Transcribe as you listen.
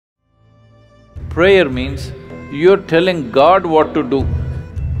Prayer means you're telling God what to do.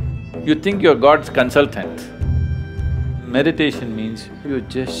 You think you're God's consultant. Meditation means you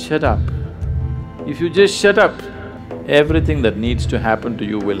just shut up. If you just shut up, everything that needs to happen to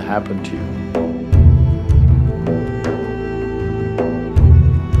you will happen to you.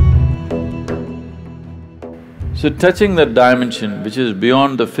 So touching that dimension which is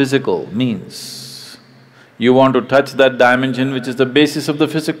beyond the physical means you want to touch that dimension which is the basis of the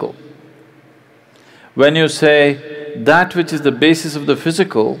physical. When you say that which is the basis of the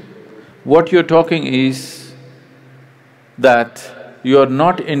physical, what you're talking is that you are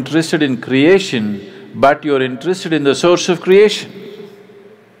not interested in creation, but you're interested in the source of creation.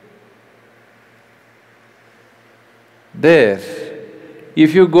 There,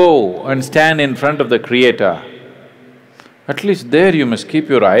 if you go and stand in front of the Creator, at least there you must keep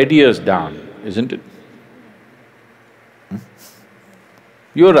your ideas down, isn't it?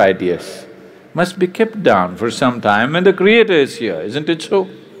 Your ideas must be kept down for some time when the Creator is here, isn't it so?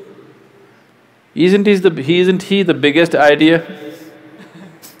 Isn't he the biggest idea?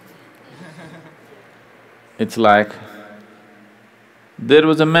 It's like, there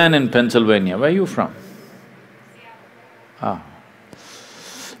was a man in Pennsylvania, where are you from? Ah.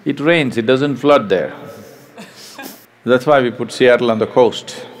 It rains, it doesn't flood there. That's why we put Seattle on the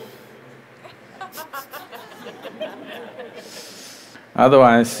coast.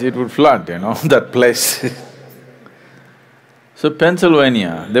 Otherwise, it would flood, that place. So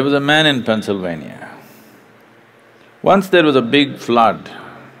Pennsylvania, there was a man in Pennsylvania. Once there was a big flood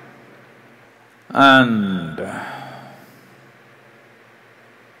and… Are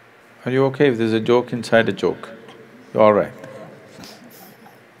you okay if there's a joke inside a joke? You're all right.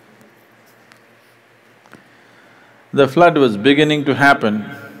 The flood was beginning to happen,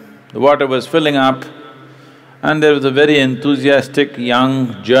 the water was filling up, and there was a very enthusiastic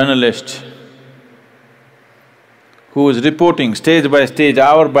young journalist who was reporting stage by stage,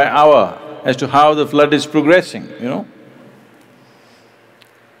 hour by hour as to how the flood is progressing,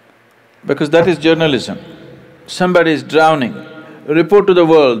 Because that is journalism. Somebody is drowning, report to the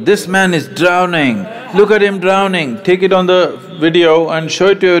world, this man is drowning, look at him drowning, take it on the video and show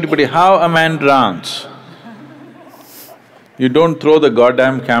it to everybody how a man drowns. You don't throw the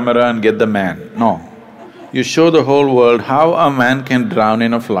goddamn camera and get the man, no. You show the whole world how a man can drown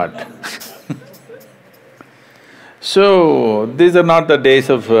in a flood. So, these are not the days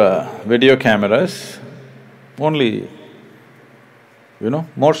of video cameras, only,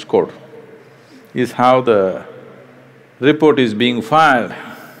 Morse code is how the report is being filed.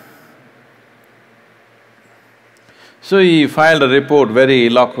 So he filed a report very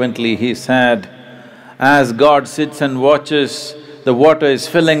eloquently, he said, as God sits and watches, the water is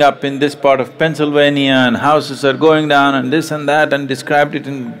filling up in this part of Pennsylvania and houses are going down and this and that, and described it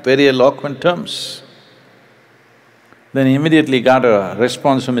in very eloquent terms. Then he immediately got a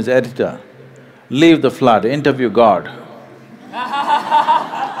response from his editor, leave the flood, interview God.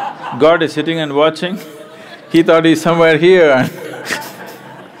 God is sitting and watching, he thought he's somewhere here and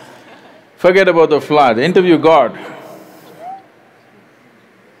forget about the flood, interview God.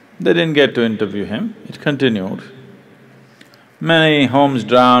 They didn't get to interview him, it continued. Many homes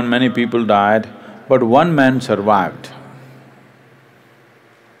drowned, many people died, but one man survived.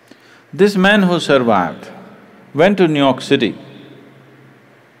 This man who survived went to New York City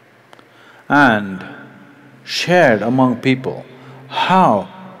and shared among people how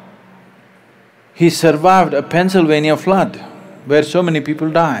he survived a Pennsylvania flood where so many people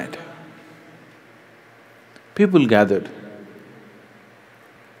died. People gathered.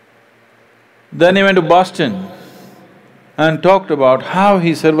 Then he went to Boston and talked about how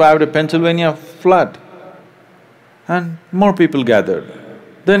he survived a Pennsylvania flood, and more people gathered.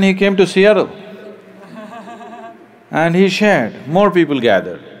 Then he came to Seattle and he shared, more people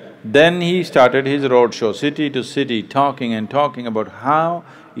gathered. Then he started his roadshow, city to city, talking and talking about how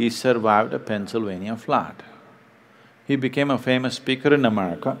he survived a Pennsylvania flood. He became a famous speaker in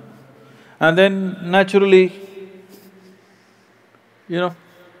America, and then naturally,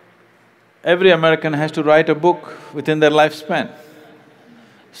 every American has to write a book within their lifespan.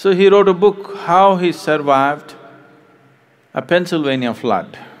 So he wrote a book, how he survived a Pennsylvania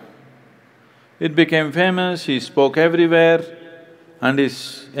flood. It became famous, he spoke everywhere, and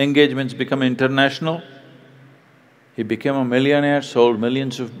his engagements became international. He became a millionaire, sold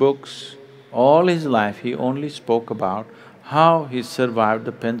millions of books. All his life he only spoke about how he survived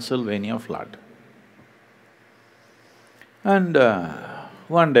the Pennsylvania flood. And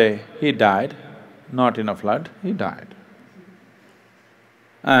one day he died, not in a flood, he died.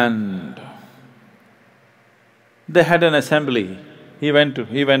 And they had an assembly. He went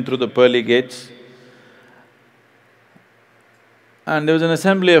through the pearly gates And there was an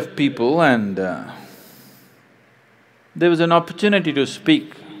assembly of people and there was an opportunity to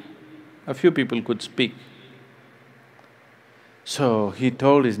speak. A few people could speak. So he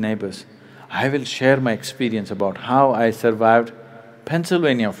told his neighbors, I will share my experience about how I survived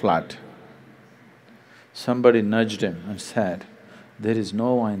Pennsylvania flood. Somebody nudged him and said, there is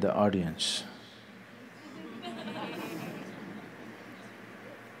no one in the audience.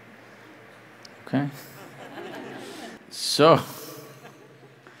 Okay? So,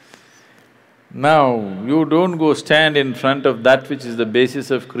 now you don't go stand in front of that which is the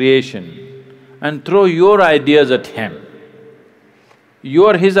basis of creation and throw your ideas at him. You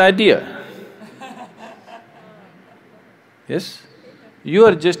are his idea. Yes? You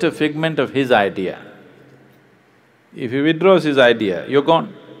are just a figment of his idea. If he withdraws his idea, you're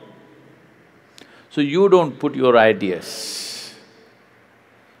gone. So you don't put your ideas.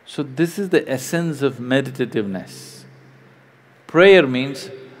 So this is the essence of meditativeness. Prayer means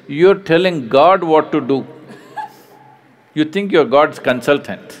you're telling God what to do. You think you're God's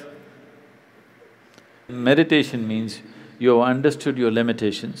consultant. Meditation means you have understood your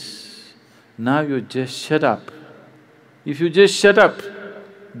limitations, now you just shut up. If you just shut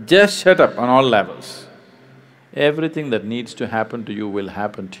up on all levels, everything that needs to happen to you will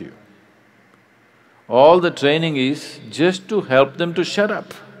happen to you. All the training is just to help them to shut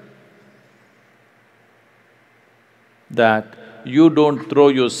up. That you don't throw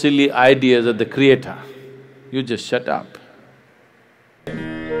your silly ideas at the Creator, you just shut up.